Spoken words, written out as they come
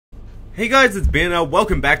Hey guys, it's Ben.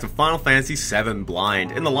 Welcome back to Final Fantasy VII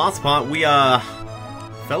Blind. In the last part, we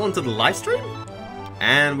fell into the live stream,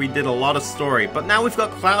 and we did a lot of story. But now we've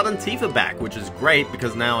got Cloud and Tifa back, which is great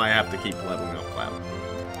because now I have to keep leveling up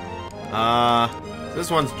Cloud.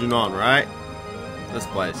 This one's Junon, right? This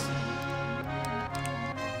place.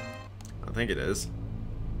 I think it is.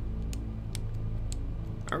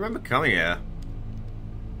 I remember coming here,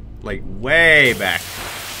 like way back.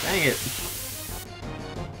 Dang it.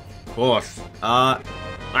 Of course.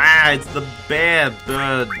 It's the bear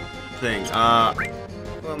bird thing. Well,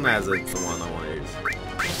 it's the one I want to use.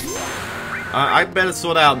 I better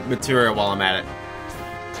sort out materia while I'm at it.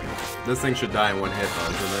 This thing should die in one hit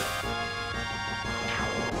though, shouldn't it?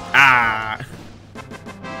 Ah!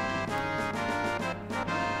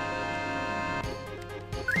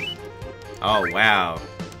 Oh, wow.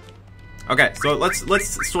 Okay, so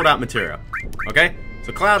let's sort out materia. Okay?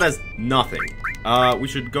 So Cloud has nothing. We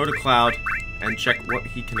should go to Cloud and check what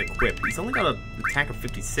he can equip. He's only got an attack of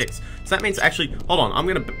 56. So that means actually, hold on, I'm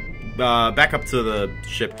gonna back up to the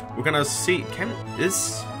ship. We're gonna see,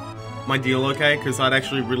 is my deal okay? Because I'd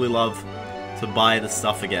actually really love to buy the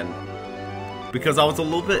stuff again. Because I was a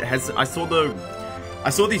little bit hesitant. I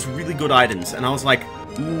saw these really good items and I was like,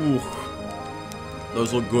 ooh,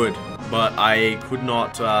 those look good. But I could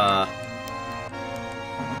not,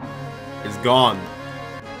 it's gone.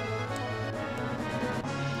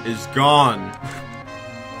 Is gone.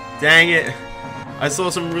 Dang it. I saw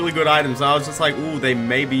some really good items. I was just like, ooh, they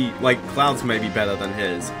may be, like, Cloud's may be better than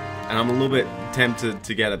his. And I'm a little bit tempted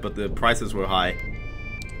to get it, but the prices were high.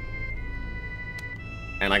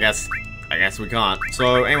 And I guess we can't.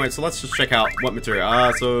 So, anyway, so let's just check out what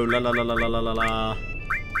material. So, Let's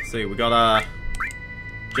see, we got a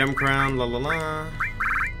gem crown,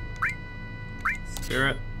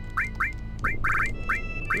 Spirit.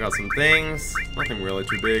 We got some things, nothing really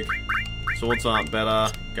too big. Swords aren't better,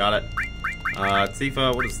 got it.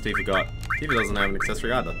 Tifa, what does Tifa got? Tifa doesn't have an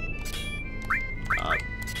accessory either.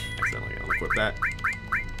 Accidentally unequip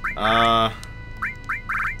that.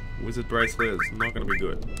 Wizard bracelet is not gonna be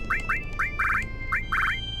good.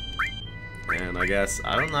 And I guess,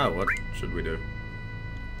 I don't know, what should we do?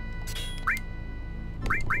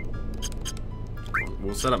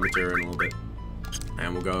 We'll set up material in a little bit.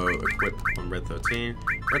 And we'll go equip on Red 13.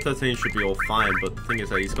 Red 13 should be all fine, but the thing is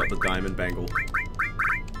that he's got the diamond bangle.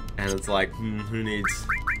 And it's like, who needs...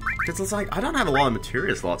 Because it's like, I don't have a lot of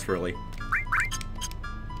materia slots, really.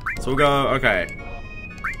 So we'll go, okay.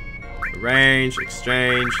 Arrange,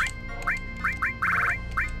 exchange.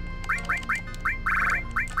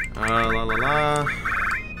 Take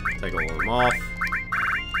all of them off.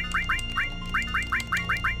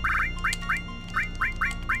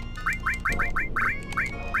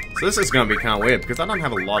 So this is gonna be kind of weird because I don't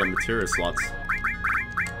have a lot of materia slots.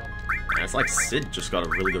 And it's like Sid just got a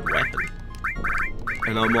really good weapon.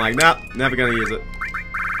 And I'm like, nah, never gonna use it.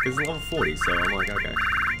 It's level 40, so I'm like, okay.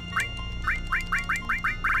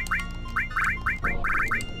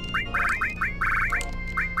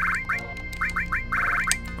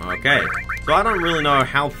 Okay, so I don't really know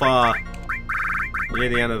how far near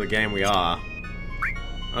the end of the game we are.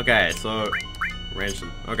 Okay, so range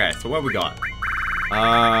them. Okay, so what we got?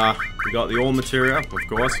 We got the all materia, of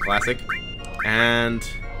course, classic. And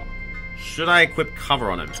should I equip cover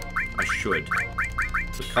on him? I should.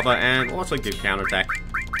 So cover and also give counterattack.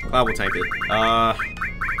 Cloud will take it. In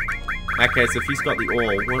that case, if he's got the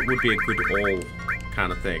all, what would be a good all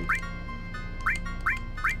kind of thing?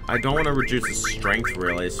 I don't want to reduce his strength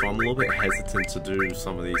really, so I'm a little bit hesitant to do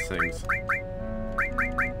some of these things.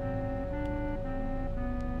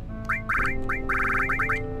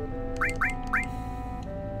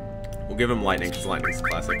 We'll give him lightning, because lightning's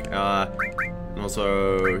classic. And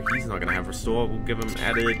also, he's not gonna have restore. We'll give him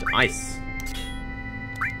added ice.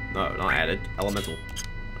 No, not added. Elemental.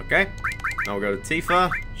 Okay. Now we'll go to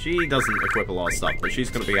Tifa. She doesn't equip a lot of stuff, but she's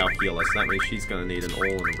gonna be our healer, so that means she's gonna need an all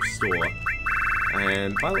and a restore.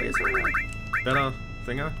 And, by the way, is there a better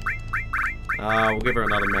thinger? We'll give her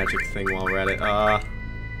another magic thing while we're at it. So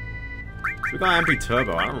we got MP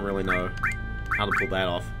Turbo. I don't really know how to pull that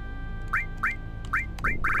off.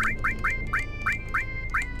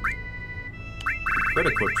 Could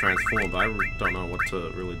equip transform, but I don't know what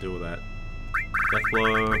to really do with that. Death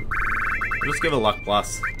blow. We'll just give a luck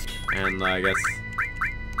plus, and I guess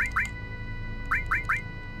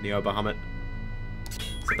Neo Bahamut.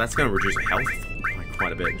 So that's going to reduce health by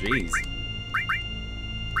quite a bit. Jeez.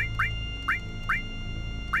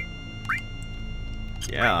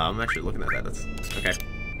 Yeah, I'm actually looking at that. That's okay.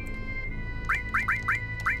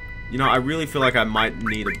 You know, I really feel like I might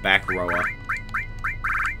need a back rower.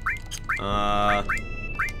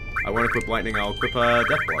 I won't equip lightning, I'll equip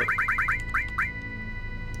death blow.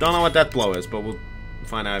 Don't know what death blow is, but we'll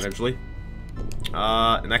find out eventually.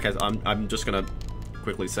 In that case, I'm just gonna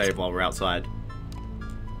quickly save while we're outside.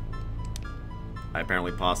 I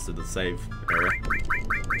apparently passed to the save area.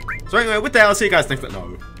 So anyway, with that, I'll see you guys next time.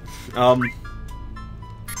 No.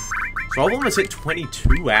 So I've almost hit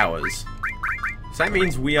 22 hours. So that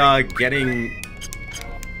means we are getting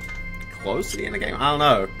close to the end of the game? I don't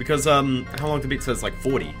know. Because, how long to beat says like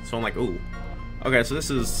 40. So I'm like, ooh. Okay, so this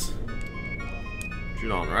is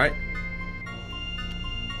Junon, right?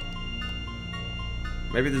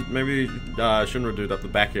 Maybe Shinra dude up the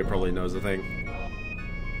back here probably knows the thing.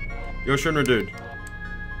 Yo, Shinra dude.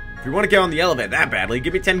 If you want to get on the elevator that badly,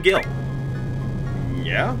 give me 10 gil.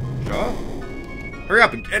 Yeah, sure. Hurry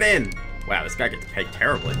up and get in. Wow, this guy gets paid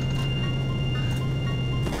terribly.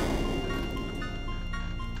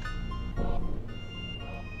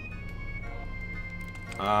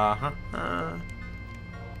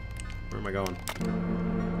 Where am I going?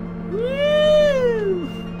 Woo!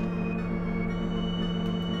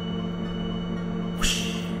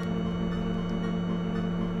 Whoosh.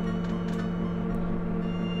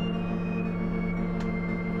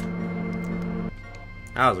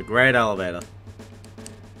 That was a great elevator.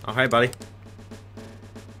 Oh, hey, buddy.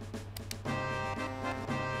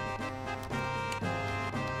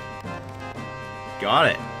 Got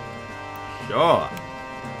it. Sure.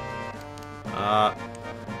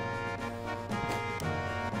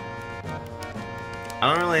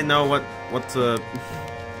 I don't really know what to...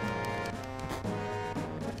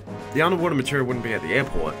 The underwater material wouldn't be at the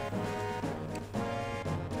airport.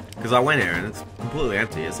 Because I went here and it's completely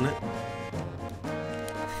empty, isn't it?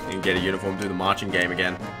 You can get a uniform, do the marching game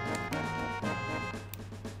again.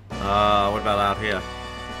 What about out here?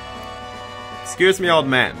 Excuse me, old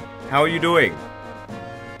man. How are you doing?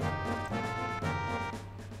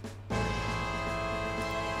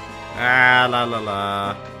 Ah, la la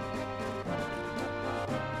la.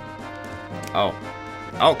 Oh.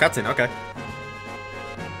 Oh, cutscene, okay.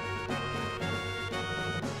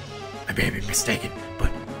 I may be mistaken,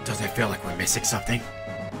 but doesn't it feel like we're missing something?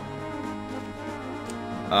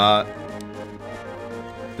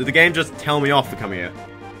 Did the game just tell me off for coming here?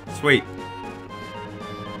 Sweet.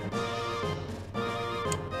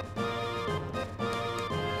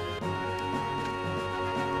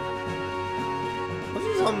 What's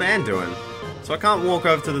this old man doing? So I can't walk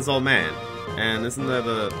over to this old man. And isn't there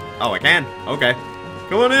the... Oh, I can? Okay.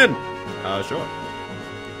 Come on in! Sure.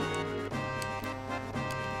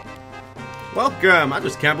 Welcome! I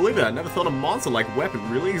just can't believe it. I never thought a monster-like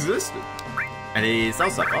weapon really existed. And he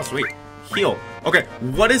sells stuff. Oh, sweet. Heal. Okay,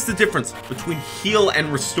 what is the difference between heal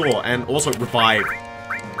and restore, and also revive?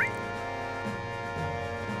 I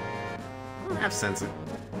don't have sense. It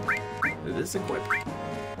is equipped.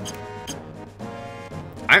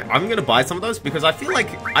 I'm gonna buy some of those because I feel like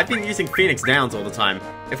I've been using Phoenix Downs all the time.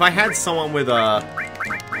 If I had someone with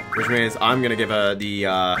which means I'm gonna give her the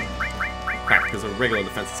crap, because a regular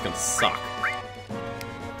defense is gonna suck.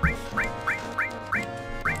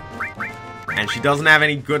 And she doesn't have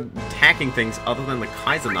any good attacking things other than the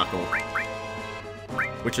Kaiser Knuckle,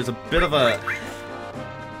 which is a bit of a...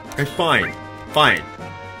 Okay, fine. Fine.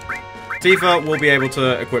 Tifa will be able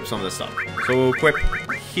to equip some of this stuff. So we'll equip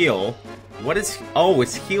heal. What is... Oh,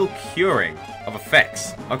 it's heal curing of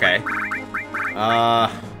effects. Okay.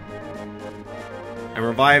 And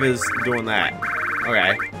revive is doing that.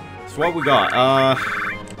 Okay. So what we got?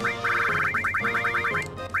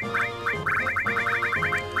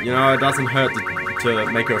 You know, it doesn't hurt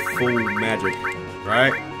to make her full magic,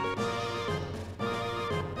 right?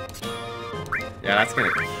 Yeah, that's gonna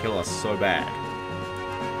kill us so bad.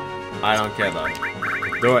 I don't care though.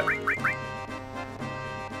 Do it.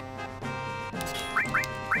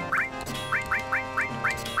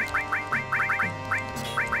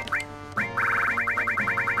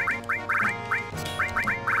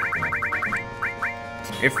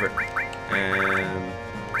 Ifrit. And...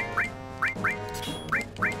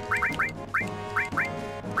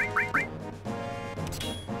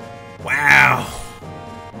 Wow!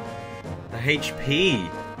 The HP.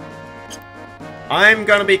 I'm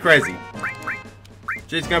gonna be crazy.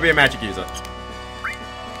 She's gonna be a magic user.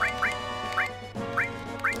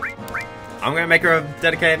 I'm gonna make her a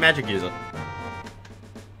dedicated magic user.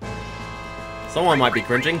 Someone might be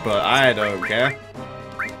cringing, but I don't care.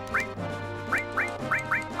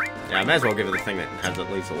 Yeah, I may as well give her the thing that has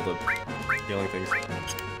at least all the healing things.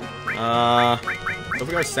 So if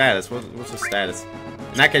we go status, what's the status?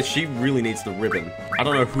 In that case, she really needs the ribbon. I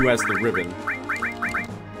don't know who has the ribbon.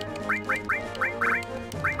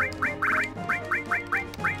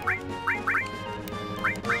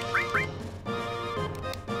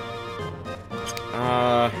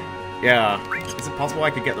 Yeah. Is it possible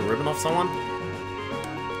I could get the ribbon off someone?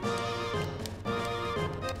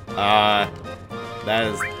 That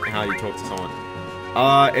is how you talk to someone.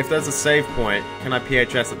 If there's a save point, can I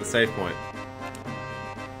PHS at the save point?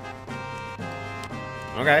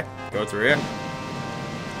 Okay, go through here.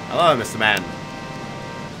 Hello, Mr. Man.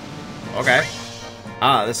 Okay.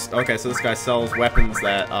 Okay, so this guy sells weapons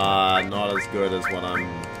that are not as good as what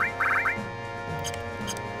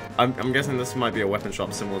I'm guessing this might be a weapon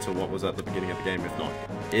shop similar to what was at the beginning of the game, if not,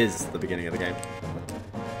 is the beginning of the game.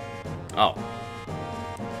 Oh.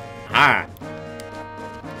 Ha!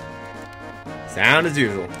 Sound as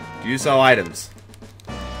usual. Do you sell items?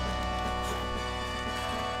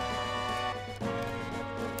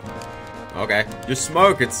 Okay. Your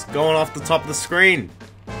smoke, it's going off the top of the screen.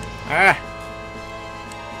 Ah!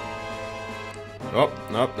 Oh,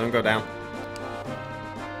 nope, don't go down.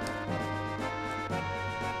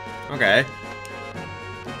 Okay.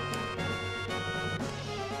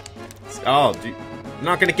 Oh, you're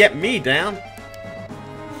not gonna get me down?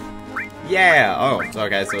 Yeah! Oh,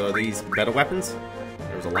 okay, so are these better weapons?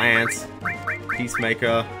 There's a lance,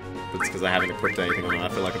 peacemaker, but it's because I haven't equipped anything on it. I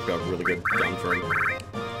feel like I've got a really good gun for him.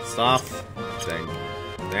 Stuff. Dang.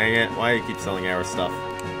 Dang it, why do you keep selling arrow stuff?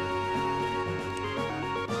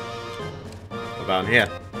 What about in here?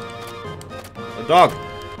 The dog!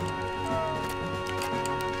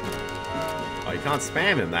 Oh, you can't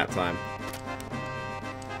spam him that time.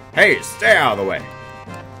 Hey, stay out of the way!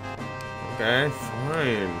 Okay,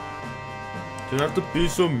 fine. You don't have to be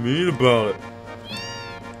so mean about it.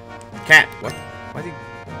 Cat! What? Why did he...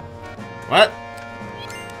 What?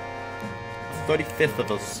 35th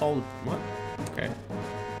of a solid... What? Okay.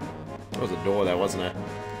 There was a door there, wasn't there?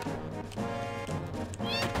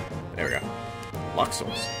 There we go.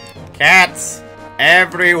 Luxors. Cats!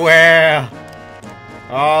 Everywhere!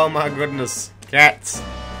 Oh my goodness. Cats.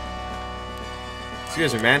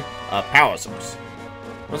 Excuse me, man. Power source.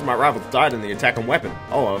 Most of my rivals died in the attack on weapon.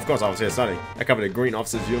 Oh, of course I was here studying. I covered a green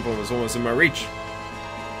officer's uniform was almost in my reach.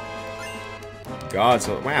 God,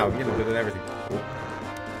 so... Wow, I'm getting a bit of everything. Cool.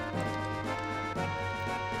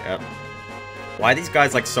 Yep. Why are these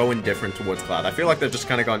guys, like, so indifferent towards Cloud? I feel like they've just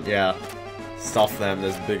kind of gone, yeah, stuff them,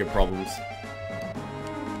 there's bigger problems.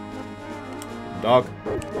 Dog.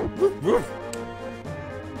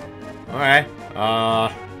 Alright.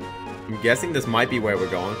 I'm guessing this might be where we're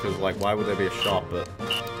going, because, like, why would there be a shop, but...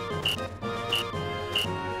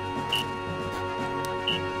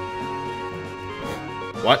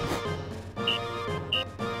 What?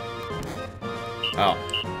 Oh.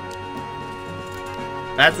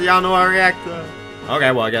 That's the Yanoa reactor!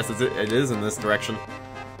 Okay, well, I guess it is in this direction.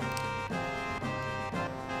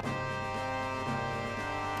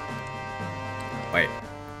 Wait.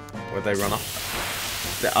 Where'd they run off?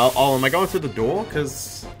 Oh, am I going through the door?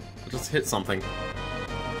 Because I just hit something.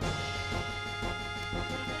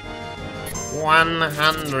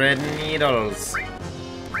 100 needles.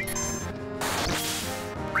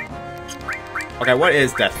 Okay, what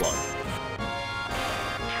is Deathblow?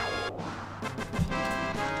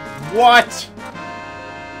 What?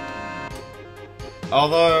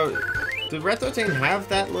 Although, did Red 13 have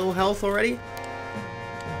that little health already?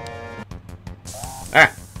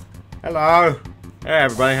 Ah! Hello! Hey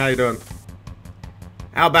everybody, how you doing?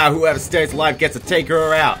 How about whoever stays alive gets to take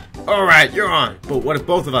her out? Alright, you're on! But what if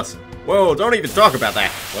both of us? Whoa, don't even talk about that!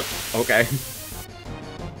 What? Okay.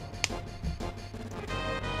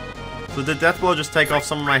 So did Deathblow just take off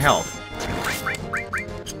some of my health?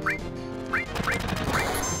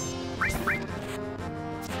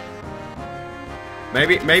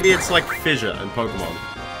 Maybe it's like Fissure in Pokemon.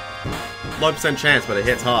 Low % chance, but it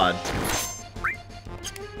hits hard.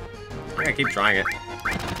 I keep trying it.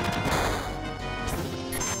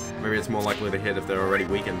 Maybe it's more likely to hit if they're already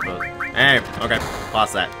weakened, but... Hey, okay,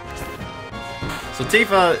 past that. So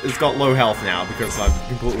Tifa has got low health now because I've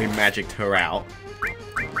completely magicked her out.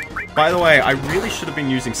 By the way, I really should have been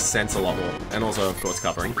using Sense a lot more. And also, of course,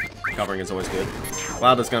 Covering. Covering is always good.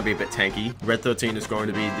 Cloud is going to be a bit tanky. Red 13 is going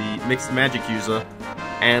to be the mixed magic user.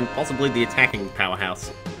 And possibly the attacking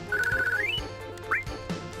powerhouse.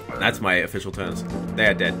 That's my official turns. They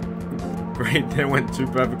are dead. Great, they went two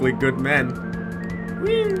perfectly good men.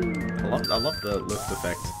 Whee! I love the lift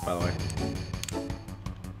effect, by the way.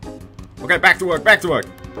 Okay, back to work, back to work!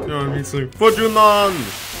 Fujunon!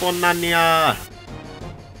 Fonania!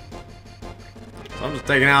 So I'm just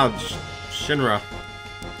taking out Shinra.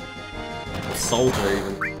 Or Soldier,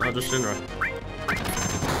 even. No, just Shinra.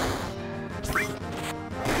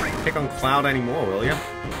 Pick on Cloud anymore, will ya?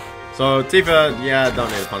 So, Tifa, yeah, don't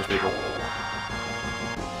need to punch people.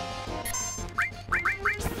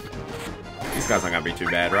 These guys aren't gonna be too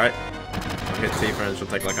bad, right? hit Tifa and she'll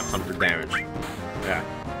take like 100 damage. Yeah.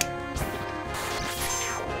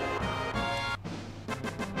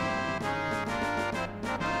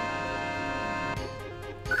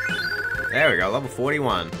 There we go, level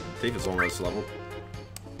 41. Tifa's almost level.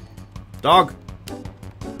 Dog!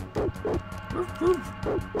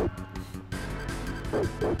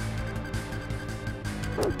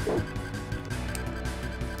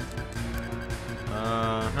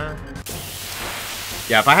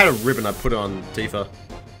 Yeah, if I had a ribbon, I'd put it on Tifa.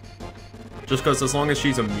 Just because as long as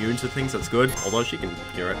she's immune to things, that's good. Although she can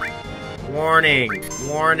cure it. Warning!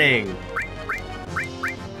 Warning!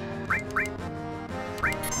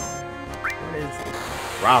 What is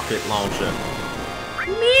this? Rocket launcher?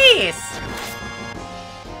 Miss!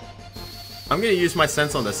 I'm gonna use my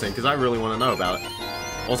sense on this thing, because I really want to know about it.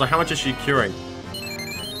 Also, how much is she curing?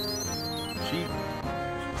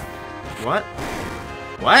 What?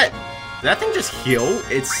 What? Did that thing just heal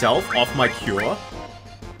itself off my cure?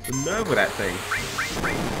 The nerve with that thing.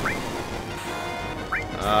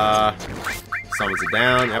 Summons it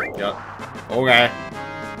down. Yep. Okay.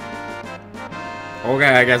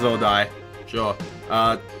 Okay, I guess I'll die. Sure.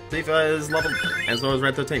 Tifa is level, and so is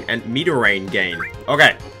Red 13. And Meteorane gain.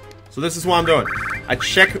 Okay. So this is what I'm doing. I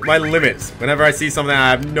check my limits whenever I see something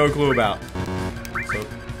I have no clue about. So,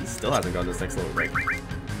 he still hasn't gotten this next level break.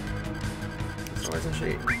 So isn't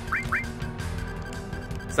she?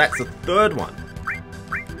 So that's the third one.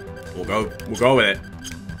 We'll go with it.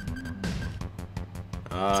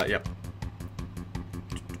 Yep.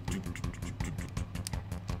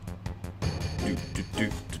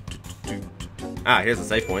 Ah, here's a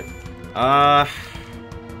save point.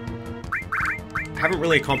 Haven't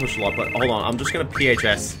really accomplished a lot, but hold on, I'm just gonna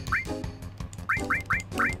PHS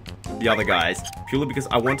the other guys, purely because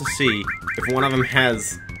I want to see if one of them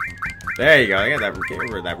has... There you go, get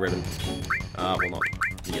rid of that ribbon. Well not,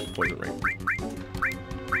 you get the poison ring.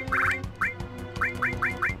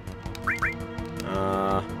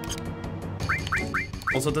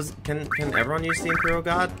 Also, can everyone use the Imperial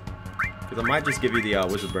Guard? Because I might just give you the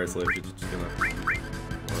Wizard Bracelet if you're just gonna...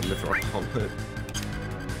 Or Mithril Helmet.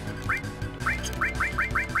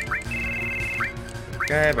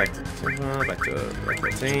 Okay, back to Tifa, back to Red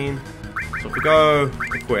 13. So if we go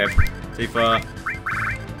equip Tifa,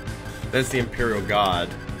 there's the Imperial Guard,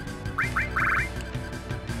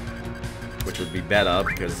 which would be better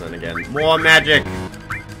because then again, more magic.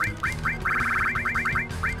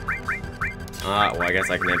 Well I guess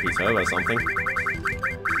I can MP Turbo or something.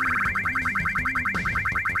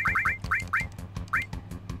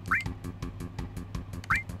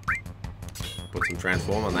 Put some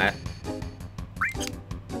transform on that.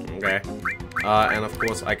 Okay. And of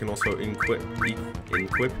course I can also equip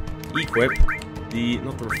the,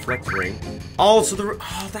 not the reflect ring. Oh, so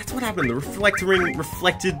that's what happened. The reflect ring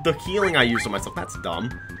reflected the healing I used on myself. That's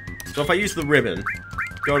dumb. So if I use the ribbon,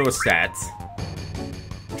 go to a stats.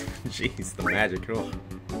 Jeez, the magic. Oh.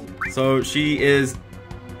 So she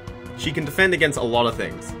can defend against a lot of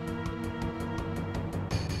things.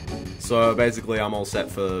 So basically I'm all set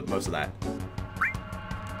for most of that.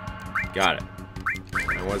 Got it.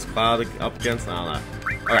 And what's Cloud up against? I don't know.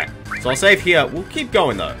 Alright, so I'll save here. We'll keep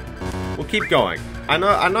going though. We'll keep going. I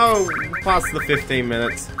know past the 15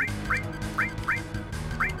 minutes.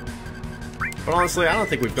 But honestly, I don't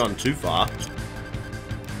think we've gone too far.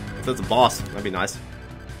 If there's a boss, that'd be nice.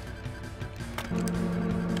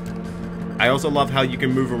 I also love how you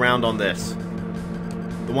can move around on this.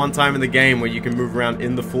 The one time in the game where you can move around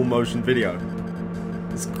in the full motion video.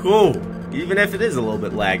 It's cool. Even if it is a little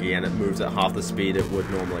bit laggy and it moves at half the speed it would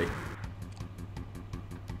normally.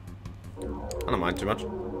 I don't mind too much.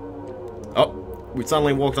 Oh, we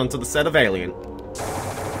suddenly walked onto the set of Alien.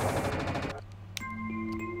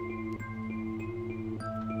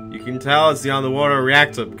 You can tell it's the underwater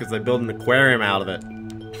reactor because they built an aquarium out of it.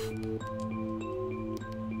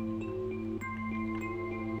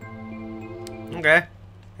 Okay.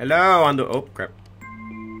 Hello, oh, crap.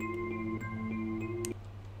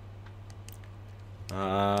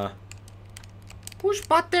 Push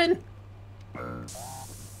button!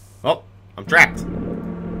 Oh, I'm trapped.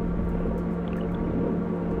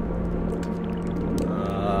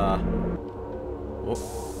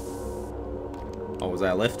 Oh, was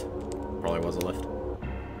that a lift? Probably was a lift.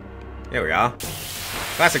 There we are.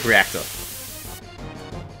 Classic reactor.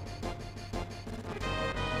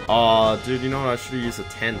 Oh, dude, you know what? I should have used a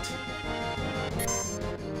tent.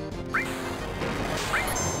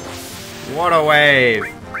 What a wave!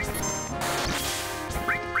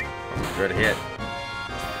 Good hit.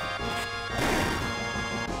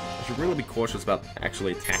 I should really be cautious about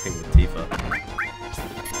actually attacking with Tifa.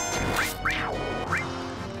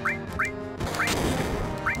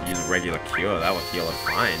 regular cure. That would heal her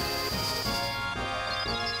fine.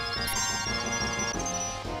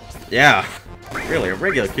 Yeah, really, a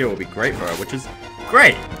regular cure would be great for her, which is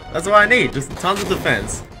great. That's what I need. Just tons of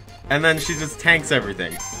defense. And then she just tanks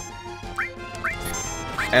everything.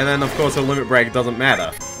 And then, of course, her limit break doesn't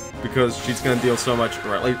matter. Because she's going to deal so much,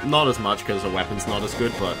 or at least not as much because her weapon's not as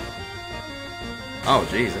good, but... Oh,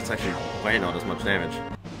 jeez, that's actually way not as much damage.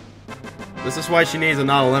 This is why she needs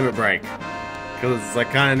another limit break. Because I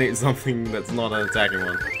kind of need something that's not an attacking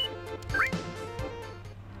one.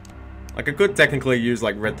 Like, I could technically use,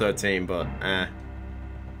 like, Red 13, but, eh.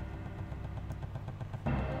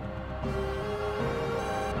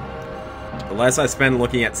 The less I spend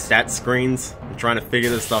looking at stat screens and trying to figure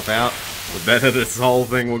this stuff out, the better this whole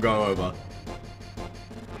thing will go over.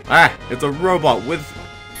 Ah! It's a robot with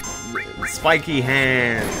spiky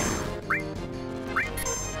hands!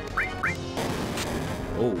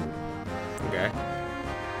 Oh. Okay.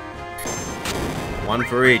 One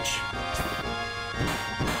for each.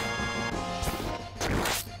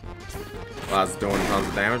 That's doing tons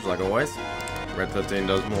of damage, like always. Red 13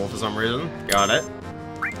 does more for some reason. Got it.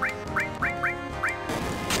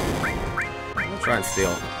 I'll try and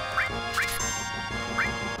steal.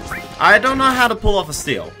 I don't know how to pull off a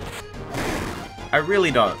steal. I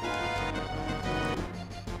really don't.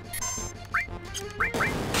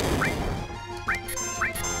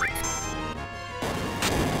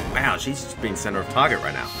 Wow, she's just being center of target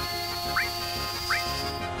right now.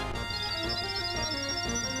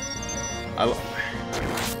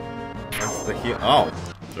 That's the heal. Oh,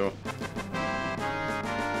 sure.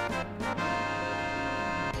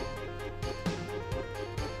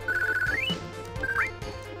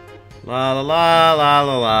 La la la la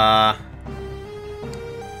la la.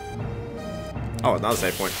 Oh, another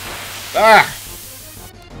save point. Ah!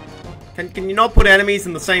 Can you not put enemies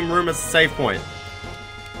in the same room as the save point?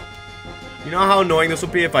 You know how annoying this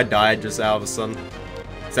would be if I died just out of a sudden?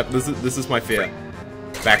 Except this is my fear.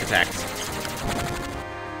 Back attacks.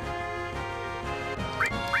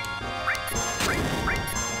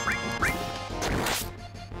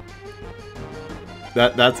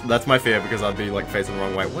 That's my fear because I'd be like facing the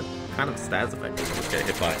wrong way. What kind of stats effect does this get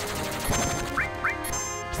hit by?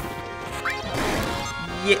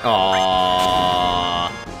 Yeah. Aww.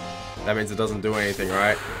 That means it doesn't do anything,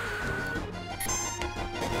 right?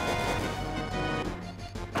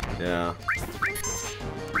 Yeah.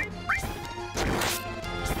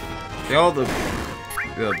 They're all the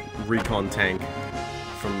recon tank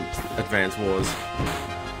from Advance Wars.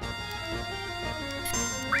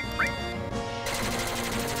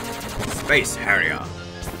 Space Harrier.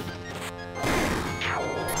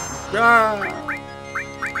 Ah!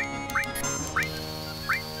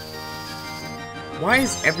 Why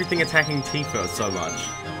is everything attacking Tifa so much?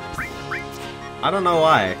 I don't know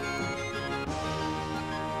why.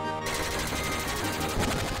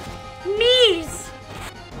 Knees!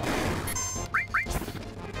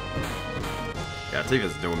 Yeah,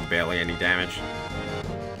 Tifa's doing barely any damage.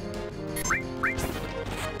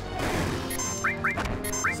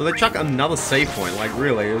 So they chuck another save point, like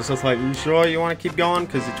really, it was just like, you sure you want to keep going?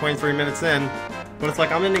 Because you're 23 minutes in. But it's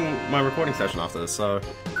like, I'm ending my recording session after this, so...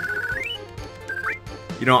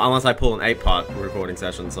 You know, unless I pull an 8-part recording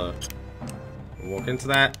session, so... We'll walk into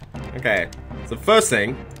that. Okay, so first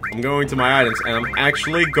thing, I'm going to my items, and I'm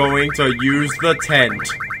actually going to use the tent.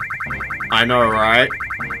 I know, right?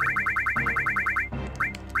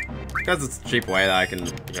 Because it's a cheap way that I can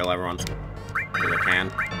heal everyone. If I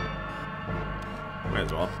can. Might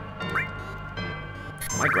as well.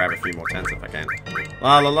 I might grab a few more tents if I can.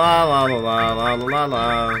 La la la la la la la la la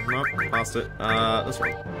la. Nope, past it. This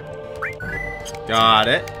one. Got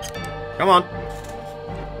it. Come on.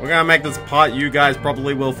 We're gonna make this part you guys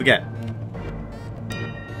probably will forget.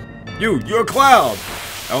 You're Cloud!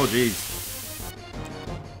 Oh, jeez.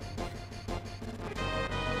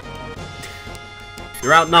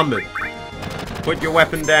 You're outnumbered. Put your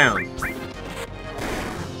weapon down.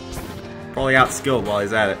 Probably outskilled while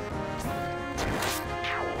he's at it.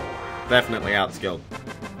 Definitely outskilled.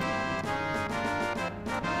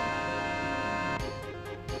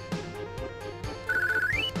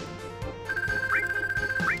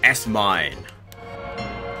 S mine.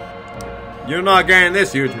 You're not getting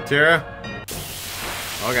this huge materia.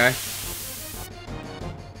 Okay.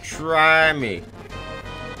 Try me.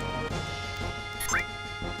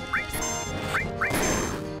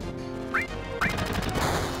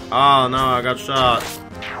 Oh no, I got shot.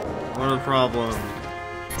 What a problem.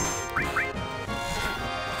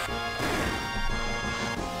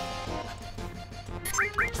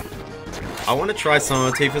 I want to try some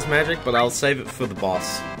of Tifa's magic, but I'll save it for the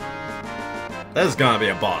boss. There's gonna be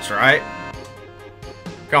a boss, right?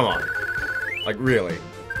 Come on. Like, really.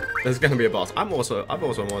 There's gonna be a boss. I've also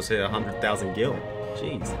almost hit 100,000 gil.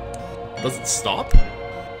 Jeez. Does it stop?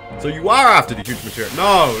 So you are after the huge material.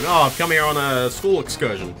 No, I've come here on a school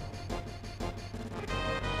excursion.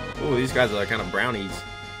 Ooh, these guys are kind of brownies.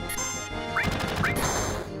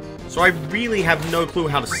 So I really have no clue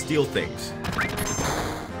how to steal things.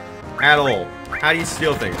 At all. How do you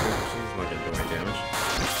steal things? She's not gonna do any damage.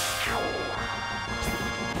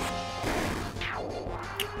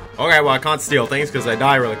 Okay, well I can't steal things because they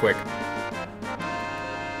die really quick.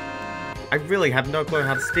 I really have no clue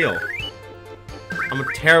how to steal. I'm a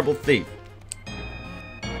terrible thief.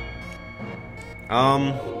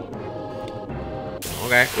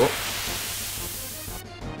 Okay. Whoop.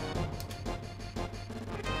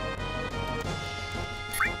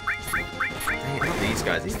 Dang it, not these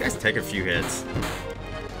guys. These guys take a few hits.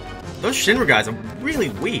 Those Shinra guys are really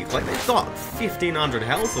weak. Like, they've got 1,500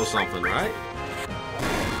 health or something, right?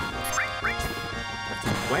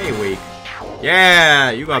 That's way weak.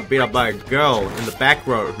 Yeah, you got beat up by a girl in the back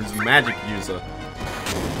row who's a magic user.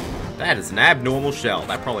 That is an abnormal shell.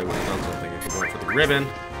 That probably would have done something if you went for the ribbon.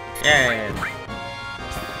 Yeah.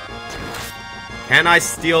 Can I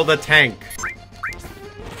steal the tank?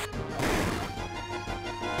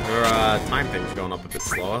 Your time thing's going up a bit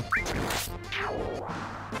slower.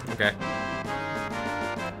 Okay.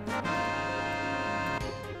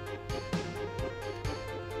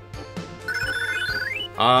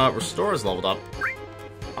 Restore's leveled up.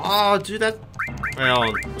 Oh, dude, that...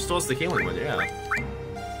 Well, restores the healing one, yeah.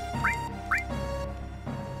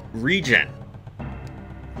 Regen.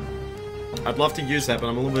 I'd love to use that, but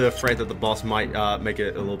I'm a little bit afraid that the boss might make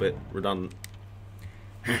it a little bit redundant.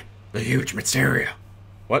 The huge materia.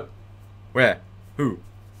 What? Where? Who?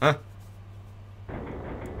 Huh?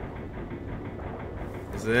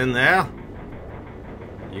 Is it in there?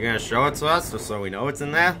 You gonna show it to us just so we know it's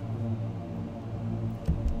in there?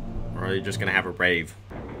 Or are you just gonna have a rave?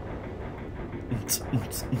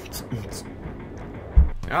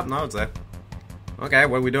 Yep, no, it's there. Okay,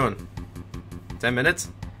 what are we doing? 10 minutes?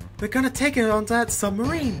 We're gonna take it on that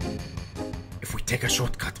submarine. If we take a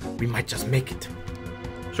shortcut, we might just make it.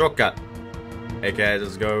 Shortcut. Okay,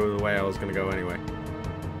 just go the way I was gonna go anyway.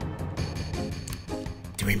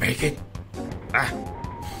 Do we make it? Ah.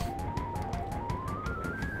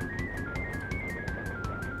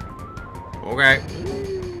 Okay.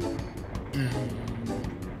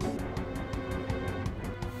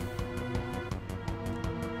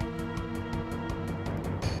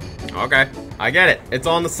 Okay, I get it. It's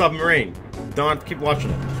on the submarine. Don't have to keep watching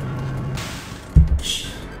it.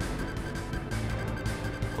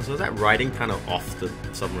 Also, is that writing kind of off the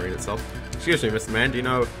submarine itself? Excuse me, Mr. Man, do you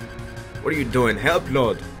know... What are you doing? Help,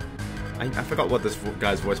 Lord! I forgot what this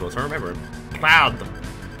guy's voice was. I remember him. Cloud!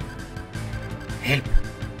 Help!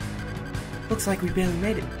 Looks like we barely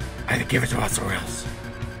made it. Either give it to us or else.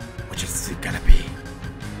 Which is it gonna be?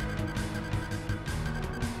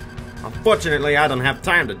 Unfortunately, I don't have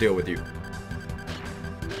time to deal with you.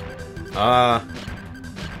 My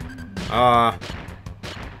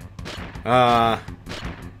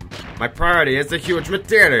priority is the huge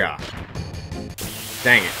materia.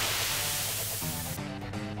 Dang it.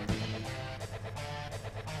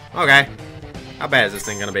 Okay. How bad is this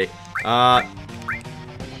thing gonna be?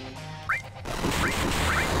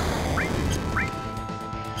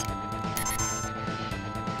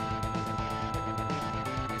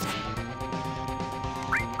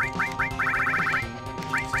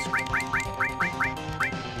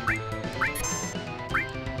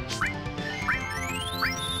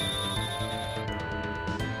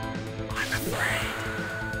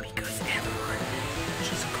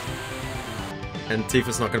 And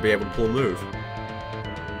Tifa's not going to be able to pull a move.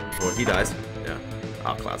 Or he dies. Yeah.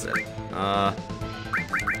 Oh, Cloud's dead.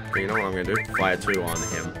 Okay, you know what I'm going to do? Fire 2 on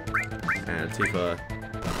him. And Tifa...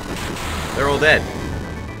 They're all dead.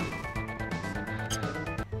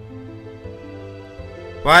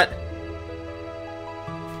 What?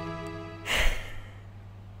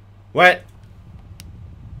 What?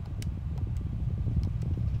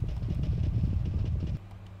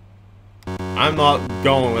 I'm not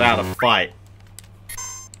going without a fight.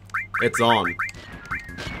 It's on.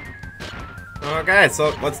 Okay,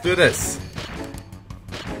 so let's do this.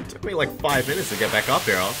 It took me like 5 minutes to get back up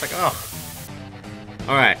here. I was like, oh.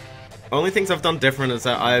 Alright. Only things I've done different is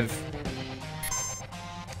that I've...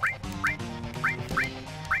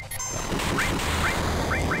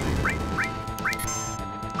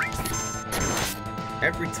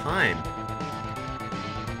 Every time.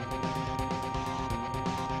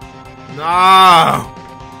 No!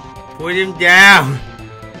 Put him down!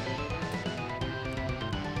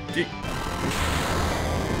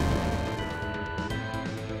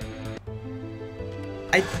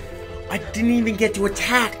 I didn't even get to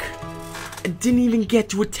attack. I didn't even get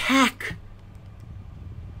to attack.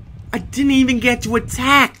 I didn't even get to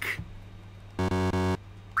attack.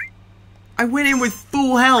 I went in with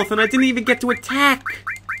full health and I didn't even get to attack.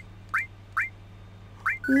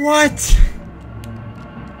 What?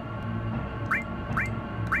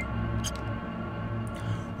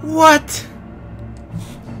 What?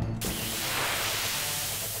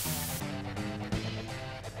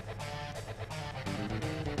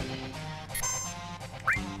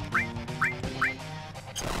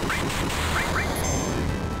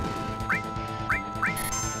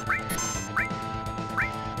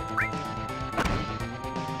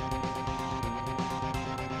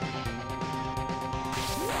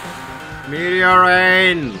 Meteor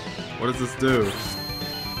rain! What does this do?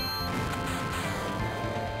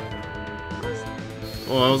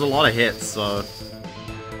 Oh, it was a lot of hits, so...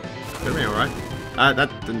 Did me alright. That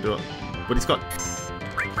didn't do it. But he's got...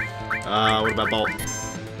 what about Bolt?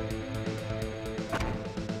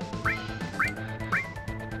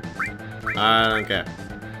 I don't care.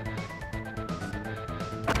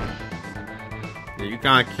 You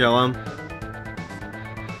can't kill him.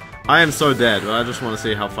 I am so dead, but I just want to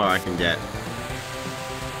see how far I can get.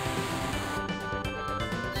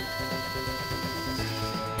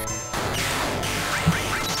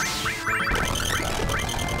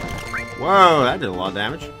 Whoa, that did a lot of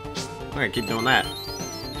damage. I'm gonna keep doing that.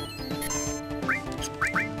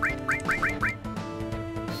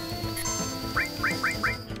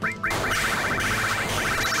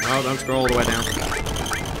 Oh, don't scroll all the way down.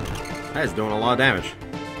 That is doing a lot of damage.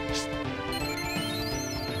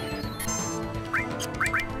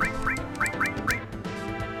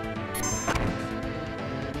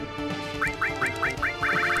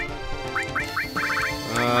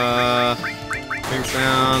 Things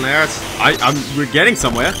down there. We're getting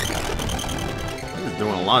somewhere. This is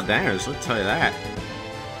doing a lot of damage, let me tell you that.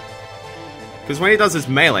 Because when he does his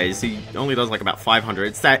melees, he only does like about 500.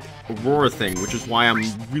 It's that Aurora thing, which is why I'm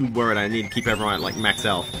really worried I need to keep everyone at like max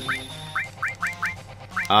health.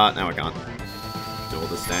 Now I can't do all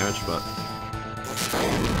this damage, but...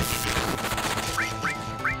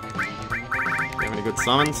 Do you have any good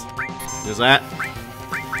summons? There's that.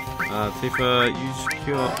 Tifa, use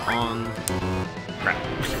cure on... Crap.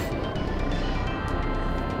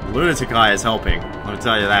 Lunatic Eye is helping, let me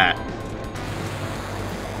tell you that.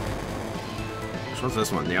 Which one's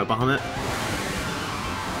this one? Neo Bahamut?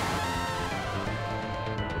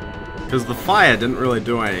 Because the fire didn't really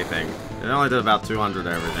do anything. It only did about 200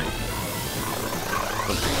 of everything.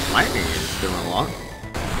 But lightning is doing a lot.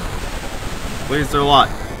 Please do a lot.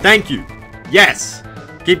 Thank you! Yes!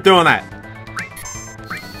 Keep doing that!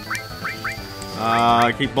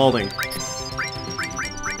 Keep bolting.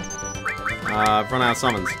 Run out of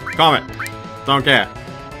summons. Comet! Don't care.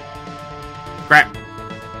 Crap!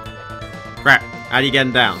 Crap! How do you get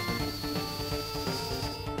him down?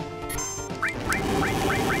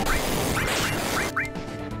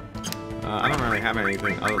 I don't really have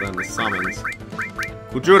anything other than the summons.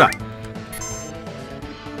 Kujuda!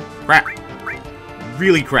 Crap!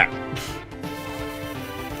 Really crap!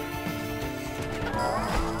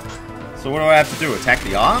 So what do I have to do? Attack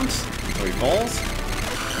the arms? So he falls?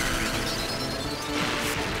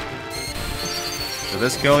 Did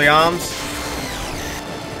this kill the arms?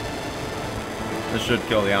 This should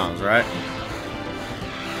kill the arms, right?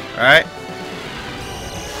 Alright.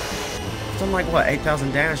 It's done like, what,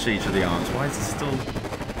 8,000 damage to each of the arms. Why is it still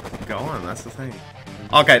going? That's the thing.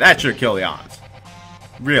 Okay, that should kill the arms.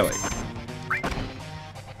 Really.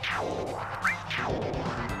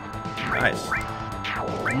 Nice.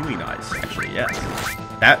 Really nice, actually, yes.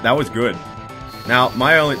 That was good. Now,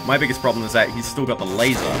 my biggest problem is that he's still got the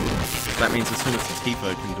laser. That means as soon as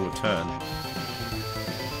Tifa can do a turn.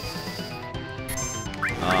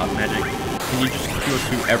 Magic. Can you just cure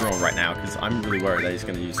to everyone right now? Because I'm really worried that he's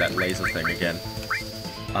going to use that laser thing again.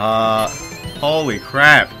 Holy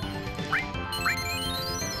crap.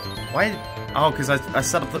 Why? Oh, because I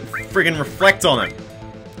set up the friggin' reflect on him.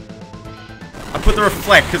 I put the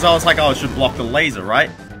reflect because I was like, oh, it should block the laser, right?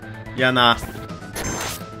 Yeah, nah.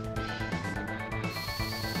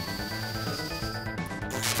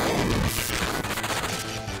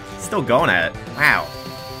 Still going at it. Wow.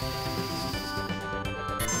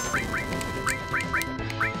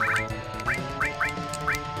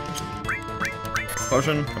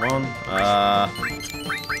 Potion, come on. I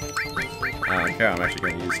don't care, I'm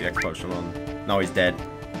actually going to use the X potion on... No, he's dead.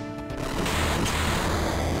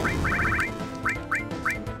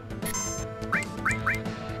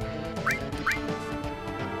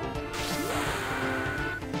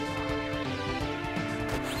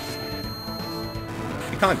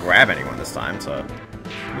 can't grab anyone this time, so...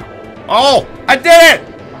 Oh! I did it!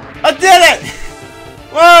 I did it!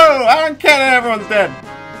 Whoa! I don't care that everyone's dead.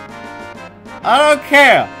 I don't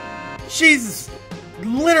care. Jesus.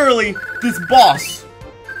 Literally, this boss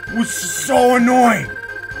was so annoying.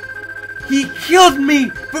 He killed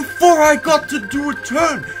me before I got to do a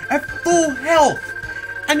turn at full health.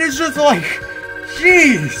 And it's just like,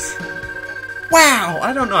 jeez. Wow,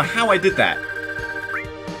 I don't know how I did that.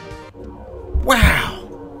 Wow.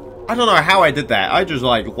 I don't know how I did that. I just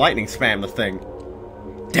like lightning spammed the thing.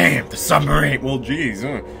 Damn, the submarine. Well, jeez.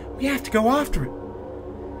 We have to go after it.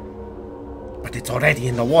 But it's already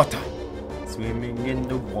in the water. Swimming in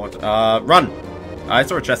the water. Run. I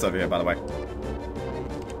saw a chest over here, by the way.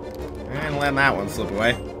 And let that one slip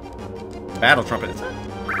away. Battle trumpet.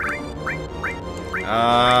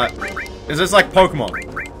 Is this like Pokemon?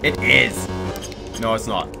 It is. No, it's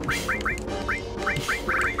not.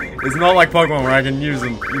 It's not like Pokemon where I can use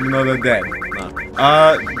them even though they're dead. No.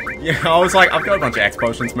 Yeah, I was like, I've got a bunch of X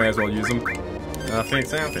potions, may as well use them. Phoenix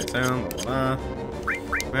sound, blah, blah.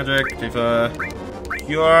 Magic, Tifa.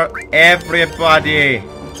 Cure everybody.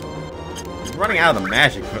 I'm running out of the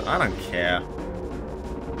magic, but I don't care.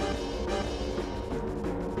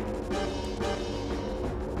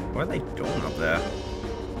 What are they doing up there?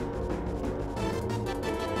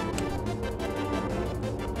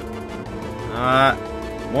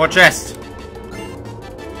 More chest.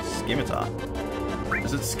 Scimitar.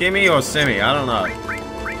 Is it Skimmy or Simmy? I don't know.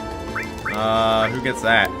 Who gets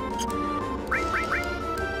that?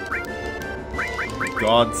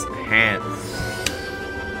 God's hand.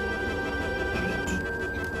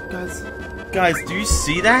 Guys, do you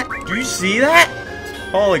see that? Do you see that?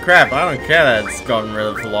 Holy crap, I don't care that it's gotten rid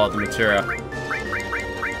of a lot of the materia.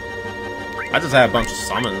 I just had a bunch of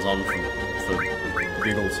summons on for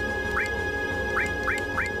giggles.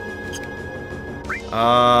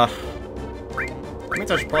 That means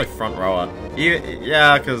I should probably front row her.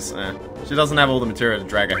 Yeah, because she doesn't have all the materia to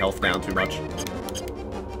drag her health down too much.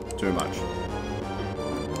 Too much.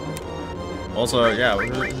 Also, yeah,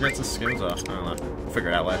 who gets the skins off? I don't know. We'll figure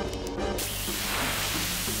it out later.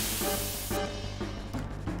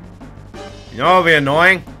 You know what would be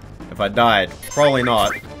annoying? If I died. Probably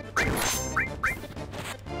not.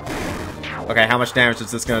 Okay, how much damage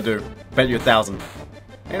is this gonna do? Bet you 1,000.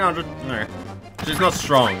 800. Alright. She's not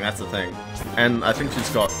strong, that's the thing. And I think she's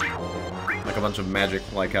got like a bunch of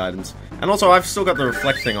magic-like items. And also, I've still got the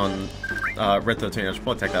reflect thing on Red 13. I should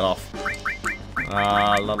probably take that off.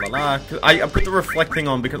 La la la. I put the reflect thing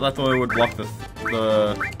on because I thought it would block the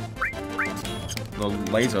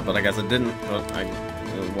laser, but I guess it didn't. But it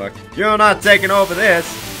didn't work. You're not taking over this.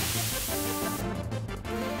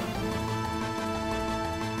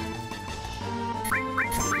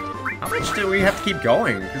 How much do we have to keep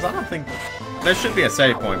going? Because I don't think there should be a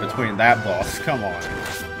save point between that boss. Come on.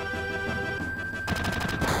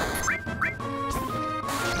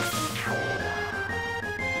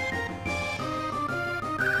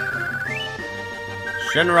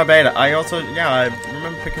 Shinra Beta. I also, yeah, I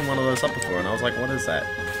remember picking one of those up before, and I was like, what is that?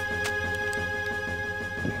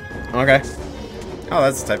 Okay. Oh,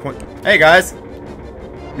 that's a save point. Hey, guys!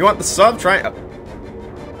 You want the sub? Try...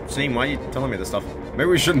 Steam, why are you telling me this stuff? Maybe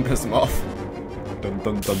we shouldn't piss them off. Dun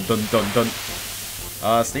dun dun dun dun dun.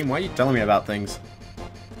 Steam, why are you telling me about things?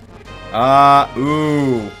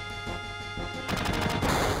 Ooh.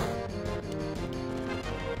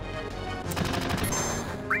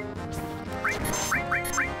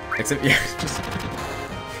 Except, yeah, just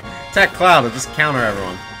attack Cloud and just counter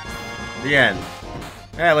everyone. The end.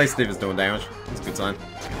 Yeah, at least Steve is doing damage. That's a good sign.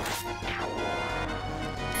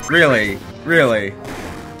 Really? Really?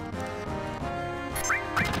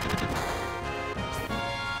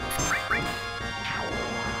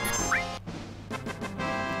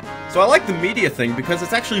 So I like the media thing because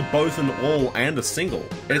it's actually both an all and a single.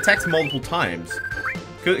 It attacks multiple times.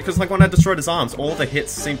 Because, like, when I destroyed his arms, all the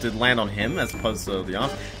hits seem to land on him as opposed to the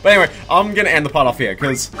arms. But anyway, I'm gonna end the part off here,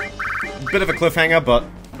 because... Bit of a cliffhanger, but...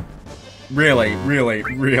 Really, really,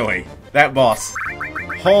 really. That boss.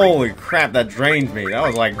 Holy crap, that drained me. That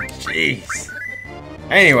was like, jeez.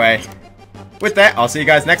 Anyway. With that, I'll see you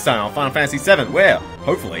guys next time on Final Fantasy VII, where,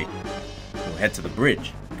 hopefully, we'll head to the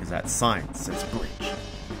bridge. Because that sign says bridge.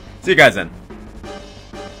 See you guys then.